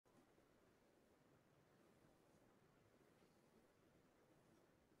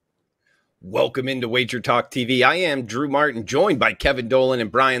Welcome into Wager Talk TV. I am Drew Martin, joined by Kevin Dolan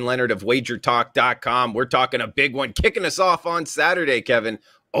and Brian Leonard of WagerTalk.com. We're talking a big one, kicking us off on Saturday, Kevin.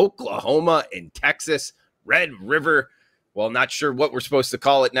 Oklahoma and Texas, Red River. Well, not sure what we're supposed to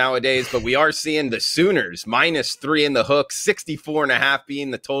call it nowadays, but we are seeing the Sooners -3 in the hook, 64.5 being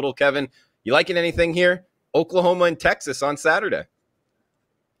the total, Kevin. You liking anything here? Oklahoma and Texas on Saturday.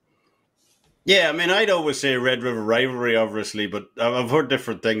 Yeah, I mean, I'd always say Red River rivalry, obviously, but I've heard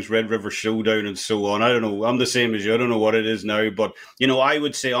different things, Red River showdown and so on. I don't know. I'm the same as you. I don't know what it is now, but, you know, I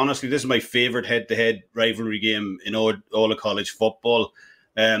would say, honestly, this is my favorite head-to-head rivalry game in all of college football,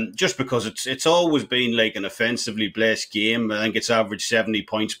 just because it's always been like an offensively blessed game. I think it's averaged 70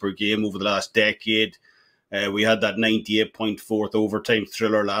 points per game over the last decade. We had that 98-point fourth overtime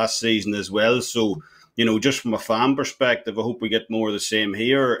thriller last season as well, so you know, just from a fan perspective, I hope we get more of the same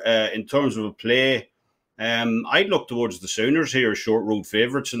here. In terms of a play, I'd look towards the Sooners here, short road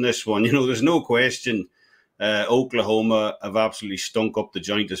favourites in this one. You know, there's no question Oklahoma have absolutely stunk up the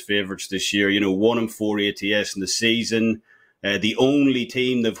joint as favourites this year. You know, 1-4 ATS in the season. The only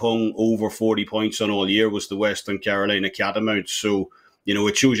team they've hung over 40 points on all year was the Western Carolina Catamounts. So, you know,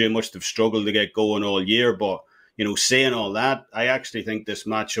 it shows you how much they've struggled to get going all year. But you know, saying all that, I actually think this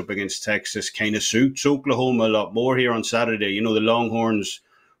matchup against Texas kind of suits Oklahoma a lot more here on Saturday. You know, the Longhorns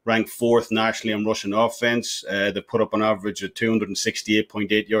ranked 4th nationally in rushing offense. They put up an average of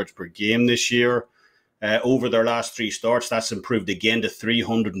 268.8 yards per game this year. Over their last 3 starts, that's improved again to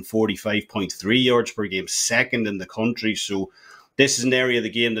 345.3 yards per game, 2nd in the country. So this is an area of the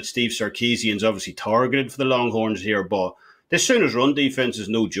game that Steve Sarkisian's obviously targeted for the Longhorns here, but this Sooners run defense is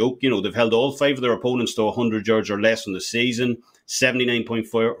no joke. You know, they've held all 5 of their opponents to 100 yards or less on the season,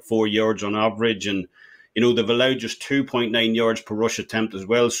 79.4 yards on average. And, you know, they've allowed just 2.9 yards per rush attempt as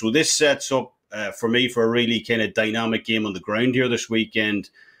well. So this sets up for me for a really kind of dynamic game on the ground here this weekend.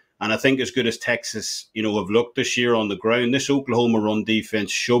 And I think as good as Texas, you know, have looked this year on the ground, this Oklahoma run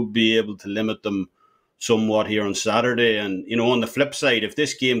defense should be able to limit them somewhat here on Saturday. And, you know, on the flip side, if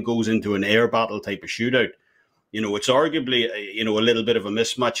this game goes into an air battle type of shootout, you know, it's arguably, you know, a little bit of a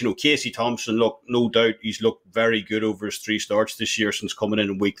mismatch. You know, Casey Thompson, look, no doubt he's looked very good over his 3 starts this year since coming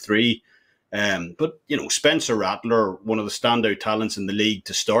in week 3. But, you know, Spencer Rattler, one of the standout talents in the league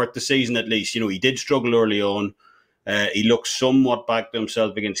to start the season at least, you know, he did struggle early on. He looked somewhat back to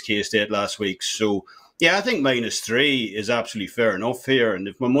himself against K-State last week. So, yeah, I think -3 is absolutely fair enough here. And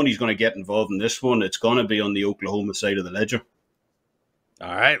if my money's going to get involved in this one, it's going to be on the Oklahoma side of the ledger.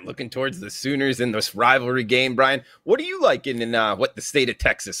 All right, looking towards the Sooners in this rivalry game, Brian. What are you liking in what the state of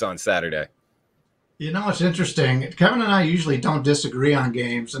Texas on Saturday? You know, it's interesting. Kevin and I usually don't disagree on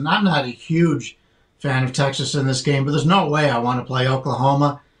games, and I'm not a huge fan of Texas in this game, but there's no way I want to play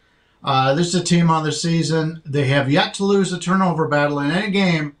Oklahoma. This is a team on the season. They have yet to lose a turnover battle in any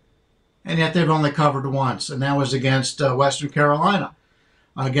game, and yet they've only covered once, and that was against Western Carolina.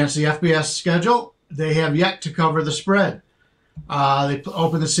 Against the FBS schedule, they have yet to cover the spread. They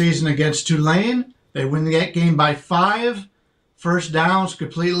open the season against Tulane. They win the game by 5. First downs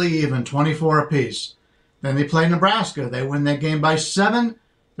completely even, 24 apiece. Then they play Nebraska. They win that game by 7.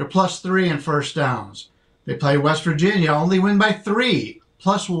 They're +3 in first downs. They play West Virginia, only win by 3,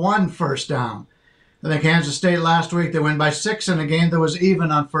 +1 first down. And then Kansas State last week, they win by 6 in a game that was even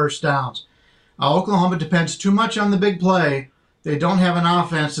on first downs. Oklahoma depends too much on the big play. They don't have an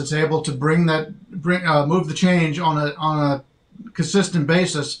offense that's able to move the change on a consistent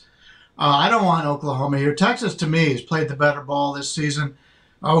basis. I don't want Oklahoma here. Texas, to me, has played the better ball this season.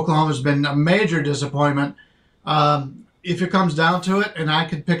 Oklahoma's been a major disappointment. If it comes down to it, and I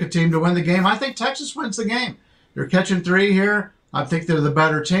could pick a team to win the game, I think Texas wins the game. They're catching 3 here. I think they're the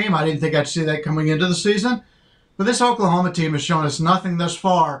better team. I didn't think I'd see that coming into the season. But this Oklahoma team has shown us nothing thus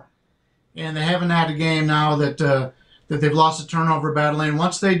far, and they haven't had a game now that they've lost a turnover battle in.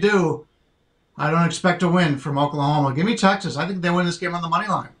 Once they do, I don't expect a win from Oklahoma. Give me Texas. I think they win this game on the money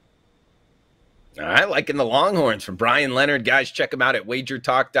line. All right, liking the Longhorns from Brian Leonard. Guys, check them out at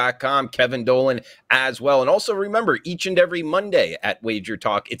WagerTalk.com. Kevin Dolan as well. And also remember, each and every Monday at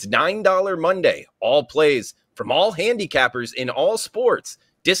WagerTalk, it's $9 Monday. All plays from all handicappers in all sports,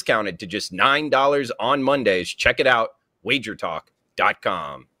 discounted to just $9 on Mondays. Check it out,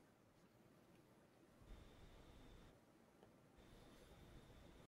 WagerTalk.com.